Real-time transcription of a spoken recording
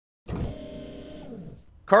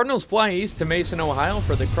Cardinals fly east to Mason, Ohio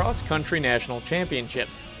for the cross-country national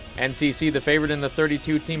championships. NCC the favorite in the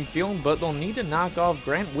 32-team field, but they'll need to knock off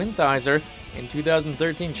Grant Winthizer and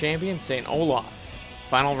 2013 champion St. Olaf.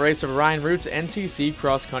 Final race of Ryan Root's NCC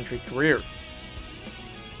cross-country career.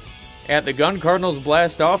 At the gun, Cardinals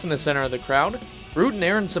blast off in the center of the crowd. Root and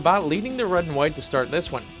Aron Sebhat leading the red and white to start this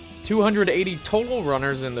one. 280 total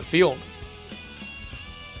runners in the field.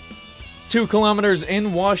 2 kilometers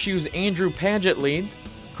in, WashU's Andrew Paget leads.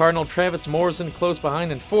 Cardinal Travis Morrison close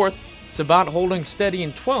behind in 4th. Sebhat holding steady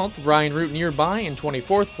in 12th. Ryan Root nearby in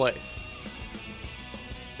 24th place.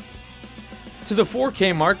 To the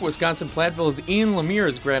 4K mark, Wisconsin Platteville's Ian Lemire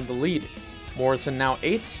has grabbed the lead. Morrison now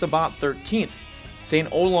 8th, Sebhat 13th.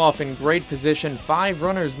 St. Olaf in great position, 5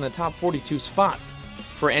 runners in the top 42 spots.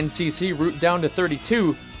 For NCC, Root down to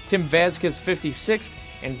 32, Tim Vasquez 56th,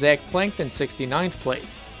 and Zach Plankton 69th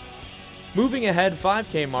place. Moving ahead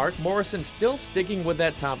 5K mark, Morrison still sticking with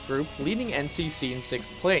that top group, leading NCC in 6th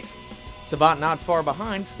place. Sebhat not far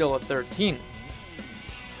behind, still at 13.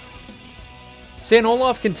 St.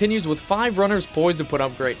 Olaf continues with 5 runners poised to put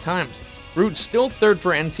up great times. Root still 3rd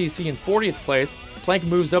for NCC in 40th place, Plank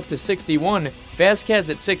moves up to 61, Vasquez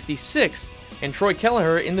at 66, and Troy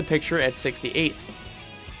Kelleher in the picture at 68th.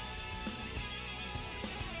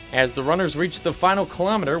 As the runners reach the final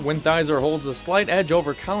kilometer, Winthizer holds a slight edge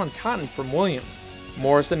over Colin Cotton from Williams.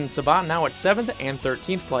 Morrison and Sebhat now at 7th and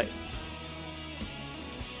 13th place.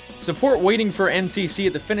 Support waiting for NCC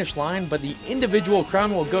at the finish line, but the individual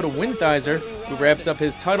crown will go to Winthizer, who wraps up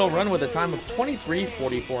his title run with a time of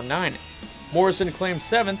 23:44.9. Morrison claims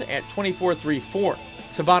 7th at 24:34.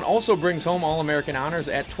 Sebhat also brings home All-American honors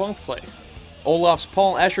at 12th place. Olaf's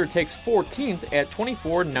Paul Escher takes 14th at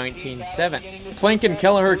 24:19.7. Plank and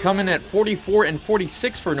Kelleher come in at 44 and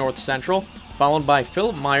 46 for North Central, followed by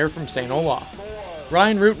Philip Meyer from St. Olaf.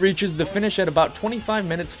 Ryan Root reaches the finish at about 25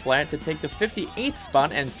 minutes flat to take the 58th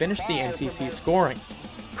spot and finish the NCC scoring.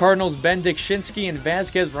 Cardinals Ben Dikshinsky and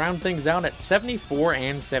Vasquez round things out at 74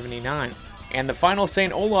 and 79. And the final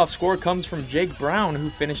St. Olaf score comes from Jake Brown,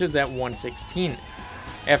 who finishes at 116.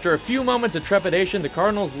 After a few moments of trepidation, the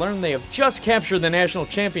Cardinals learn they have just captured the national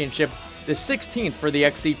championship, the 16th for the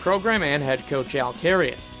XC program and head coach Al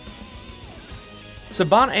Carius.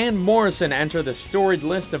 Sebhat and Morrison enter the storied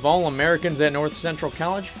list of All-Americans at North Central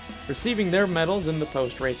College, receiving their medals in the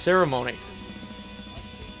post-race ceremonies.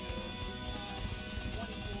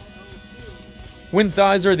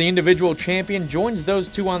 Winthizer, the individual champion, joins those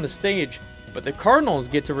two on the stage, but the Cardinals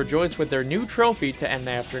get to rejoice with their new trophy to end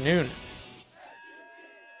the afternoon.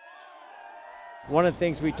 One of the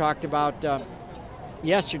things we talked about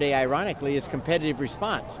yesterday, ironically, is competitive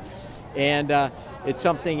response. And it's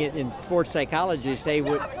something in sports psychology, say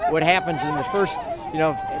what happens in the first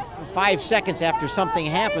 5 seconds after something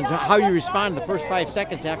happens, how you respond the first 5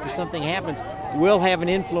 seconds after something happens will have an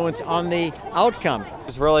influence on the outcome. It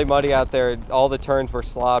was really muddy out there. All the turns were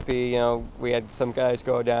sloppy. We had some guys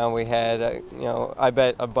go down. We had, I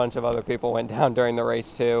bet a bunch of other people went down during the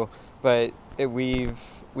race too. But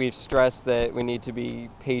we've stressed that we need to be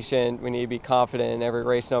patient. We need to be confident in every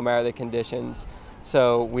race, no matter the conditions.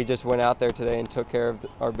 So we just went out there today and took care of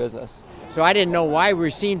our business. So I didn't know why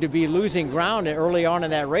we seemed to be losing ground early on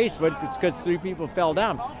in that race, but it's because 3 people fell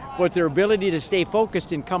down. But their ability to stay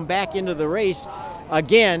focused and come back into the race,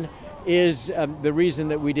 again, is the reason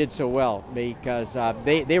that we did so well, because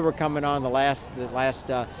they were coming on the last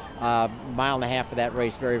mile and a half of that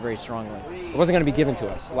race very, very strongly. It wasn't going to be given to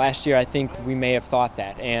us. Last year, I think we may have thought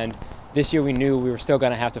that, and this year we knew we were still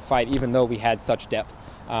going to have to fight, even though we had such depth.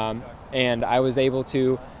 And I was able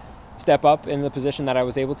to step up in the position that I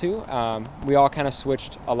was able to. We all kind of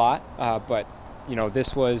switched a lot, but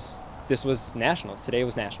this was nationals. Today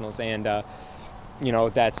was nationals, and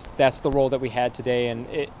that's the role that we had today. And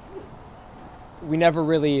we never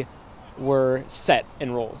really were set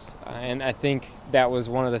in roles, and I think that was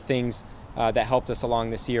one of the things that helped us along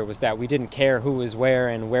this year, was that we didn't care who was where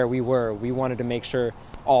and where we were. We wanted to make sure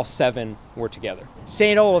all 7 were together.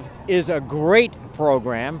 St. Olaf is a great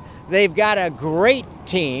program. They've got a great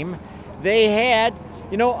team. They had,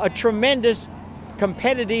 a tremendous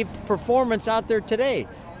competitive performance out there today.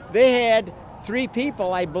 They had 3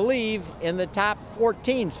 people, I believe, in the top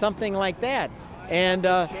 14, something like that. And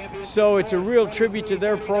so it's a real tribute to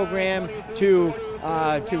their program to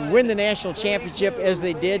win the national championship as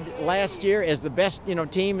they did last year, as the best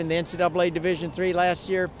team in the NCAA Division III last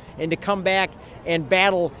year, and to come back and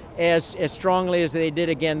battle as strongly as they did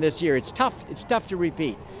again this year. It's tough to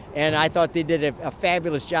repeat. And I thought they did a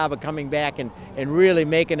fabulous job of coming back and really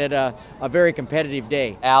making it a very competitive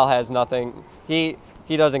day. Al has nothing. He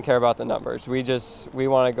he doesn't care about the numbers. We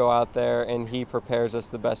want to go out there, and he prepares us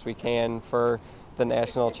the best we can for the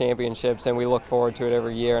national championships, and we look forward to it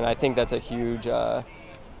every year. And I think that's a huge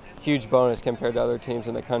bonus compared to other teams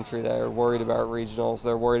in the country that are worried about regionals.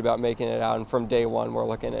 They're worried about making it out, and from day one we're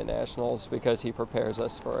looking at nationals because he prepares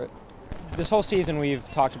us for it. This whole season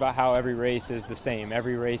we've talked about how every race is the same.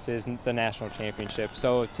 Every race is the national championship.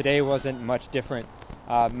 So today wasn't much different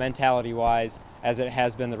mentality-wise as it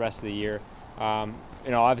has been the rest of the year.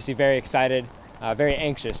 Obviously very excited, very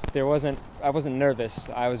anxious. I wasn't nervous.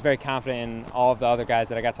 I was very confident in all of the other guys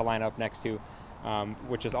that I got to line up next to,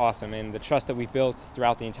 which is awesome. And the trust that we've built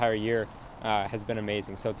throughout the entire year has been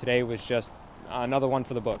amazing. So today was just another one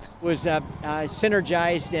for the books. It was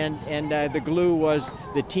synergized, and the glue was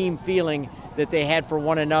the team feeling that they had for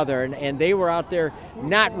one another, and they were out there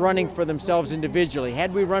not running for themselves individually.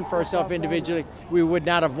 Had we run for ourselves individually, we would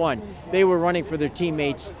not have won. They were running for their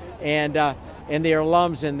teammates and their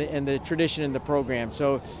alums and the tradition in the program.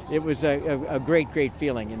 So it was a great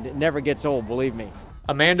feeling, and it never gets old, believe me.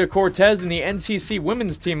 Amanda Cortez and the NCC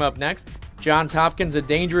women's team up next. Johns Hopkins, a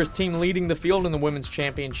dangerous team leading the field in the women's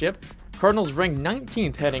championship. Cardinals ranked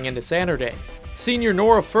 19th heading into Saturday. Senior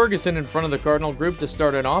Nora Ferguson in front of the Cardinal group to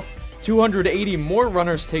start it off. 280 more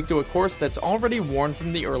runners take to a course that's already worn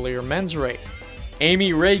from the earlier men's race.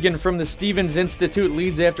 Amy Reagan from the Stevens Institute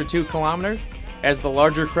leads after 2 kilometers. As the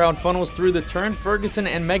larger crowd funnels through the turn, Ferguson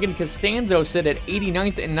and Megan Costanzo sit at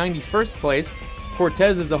 89th and 91st place.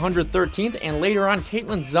 Cortez is 113th, and later on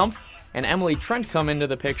Caitlin Zumpf and Emily Trent come into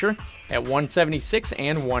the picture at 176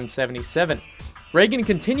 and 177. Reagan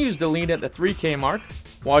continues to lead at the 3K mark.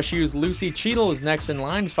 WashU's Lucy Cheadle is next in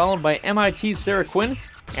line, followed by MIT's Sarah Quinn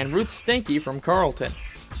and Ruth Stanke from Carleton.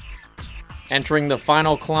 Entering the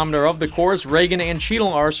final kilometer of the course, Reagan and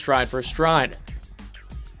Cheadle are stride for stride.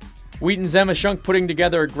 Wheaton's Emma Shunk putting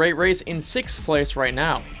together a great race in 6th place right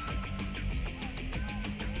now.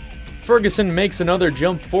 Ferguson makes another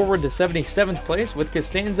jump forward to 77th place, with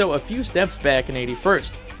Costanzo a few steps back in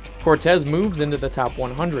 81st. Cortez moves into the top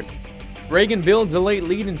 100. Reagan builds a late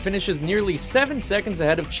lead and finishes nearly 7 seconds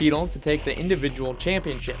ahead of Cheadle to take the individual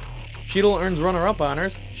championship. Cheadle earns runner-up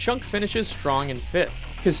honors. Shunk finishes strong in 5th.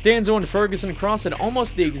 Costanzo and Ferguson cross at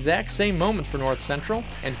almost the exact same moment for North Central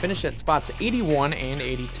and finish at spots 81 and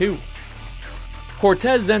 82.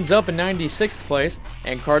 Cortez ends up in 96th place,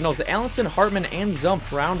 and Cardinals Allison, Hartman, and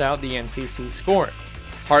Zumpf round out the NCC score.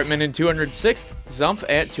 Hartman in 206th, Zumpf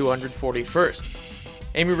at 241st.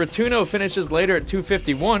 Amy Rotuno finishes later at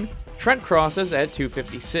 251, Trent crosses at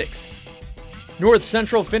 256. North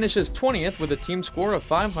Central finishes 20th with a team score of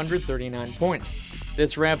 539 points.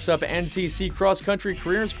 This wraps up NCC cross-country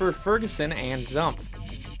careers for Ferguson and Zumpf.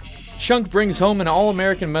 Shunk brings home an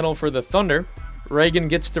All-American medal for the Thunder. Reagan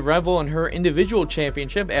gets to revel in her individual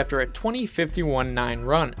championship after a 20-51-9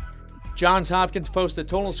 run. Johns Hopkins posts a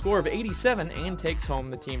total score of 87 and takes home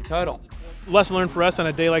the team title. Lesson learned for us on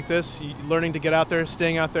a day like this, learning to get out there,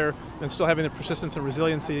 staying out there, and still having the persistence and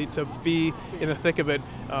resiliency to be in the thick of it.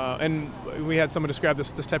 And we had someone describe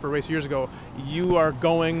this type of race years ago. You are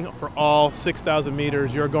going for all 6,000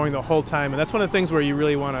 meters. You're going the whole time. And that's one of the things where you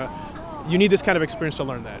really want to, you need this kind of experience to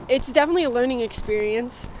learn that. It's definitely a learning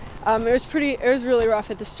experience. It was really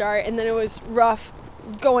rough at the start, and then it was rough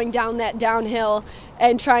going down that downhill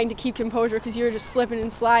and trying to keep composure because you were just slipping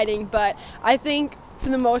and sliding. But I think for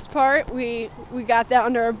the most part, we got that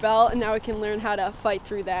under our belt, and now we can learn how to fight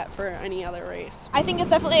through that for any other race. I think it's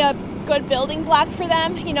definitely a good building block for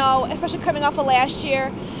them, especially coming off of last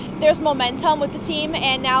year. There's momentum with the team,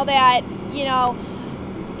 and now that,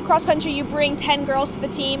 cross country, you bring 10 girls to the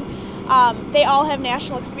team. They all have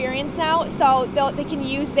national experience now, so they can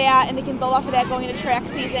use that and they can build off of that going into track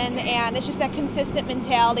season, and it's just that consistent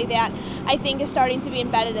mentality that I think is starting to be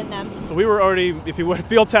embedded in them. We were already, if you would,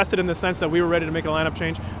 field tested in the sense that we were ready to make a lineup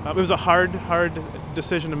change. It was a hard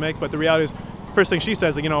decision to make, but the reality is, first thing she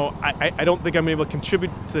says, I don't think I'm able to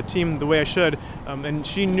contribute to the team the way I should, and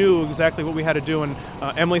she knew exactly what we had to do, and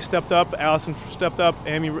Emily stepped up, Allison stepped up,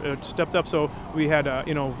 Amy stepped up, so we had,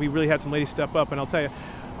 we really had some ladies step up, and I'll tell you,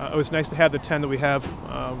 it was nice to have the 10 that we have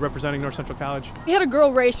representing North Central College. We had a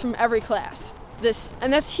girl race from every class,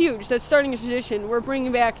 and that's huge. That's starting a tradition. We're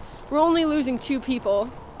only losing 2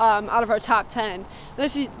 people out of our top 10.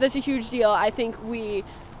 That's a huge deal. I think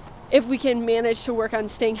if we can manage to work on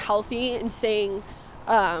staying healthy and staying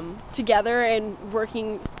together and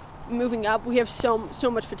moving up, we have so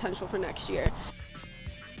much potential for next year.